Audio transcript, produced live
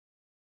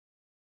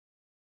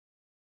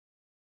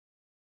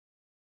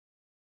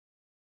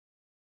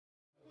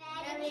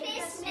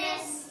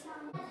Christmas?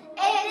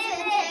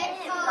 Isn't it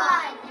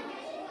fun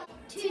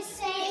to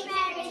say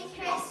Merry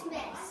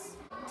Christmas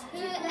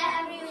to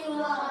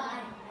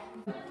everyone?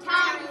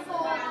 Time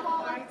for a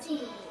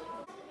party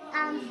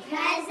and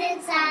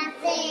presents and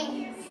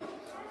things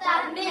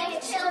that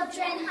make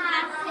children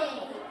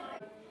happy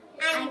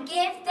and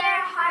give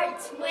their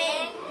hearts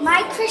wings.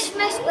 My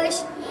Christmas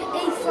wish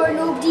is for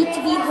nobody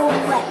to be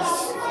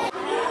homeless.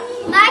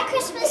 My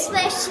Christmas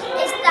wish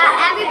is that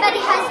everybody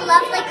has a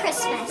lovely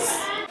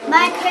Christmas.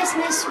 My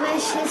Christmas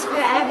wish is for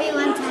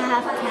everyone to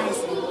have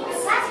presents.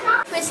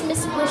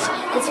 Christmas wish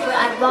is for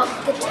a rock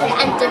guitar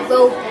and a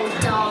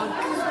robo-dog.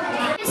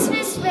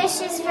 Christmas wish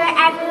is for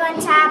everyone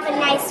to have a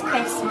nice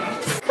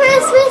Christmas.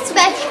 Christmas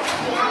wish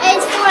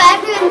is for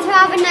everyone to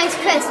have a nice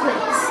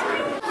Christmas.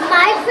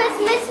 My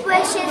Christmas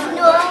wish is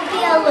no one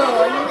be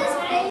alone.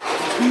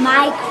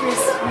 My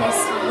Christmas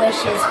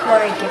wish is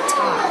for a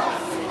guitar.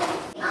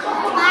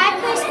 My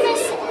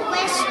Christmas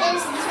wish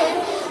is to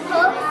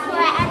hope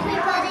for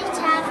everybody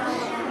to have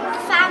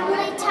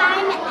family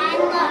time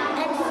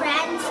and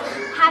friends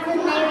have a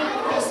Merry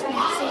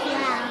Christmas as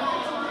well.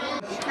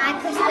 My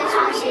Christmas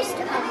wish is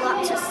to have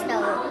lots of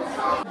snow.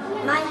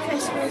 My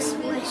Christmas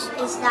wish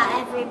is that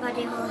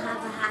everybody will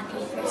have a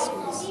happy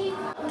Christmas.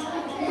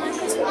 My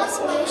Christmas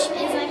wish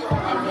is I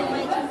hope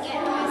everybody can get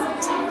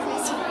presents at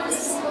Christmas.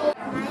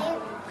 My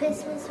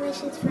Christmas wish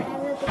is for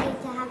everybody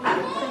to have a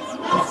good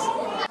Christmas.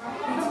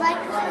 My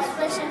Christmas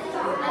wish is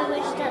I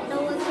wish that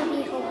no one could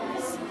be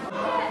homeless.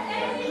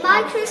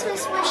 My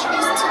Christmas wish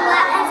is to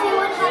let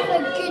everyone have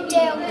a good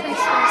day on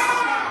Christmas.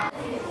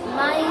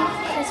 My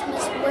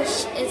Christmas wish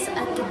is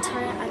a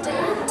guitar and a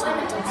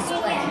Nintendo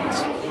Switch.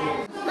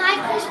 My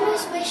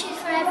Christmas wish is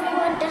for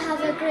everyone to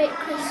have a great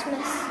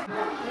Christmas.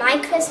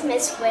 My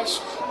Christmas wish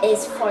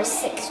is for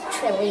 £6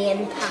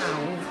 trillion.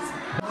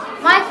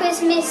 My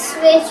Christmas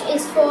wish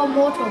is for a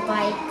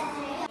motorbike.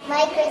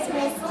 My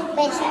Christmas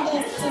wish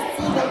is to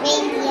see the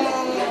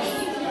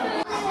reindeer.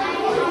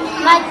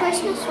 My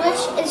Christmas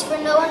wish is for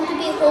no one to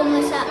be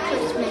homeless at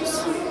Christmas.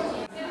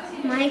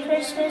 My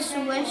Christmas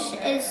wish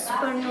is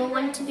for no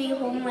one to be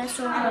homeless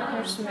over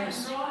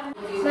Christmas.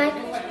 My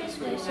Christmas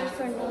wish is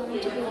for no one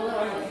to be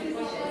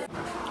lonely.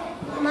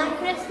 My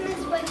Christmas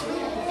wish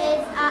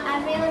is that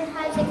everyone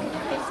has a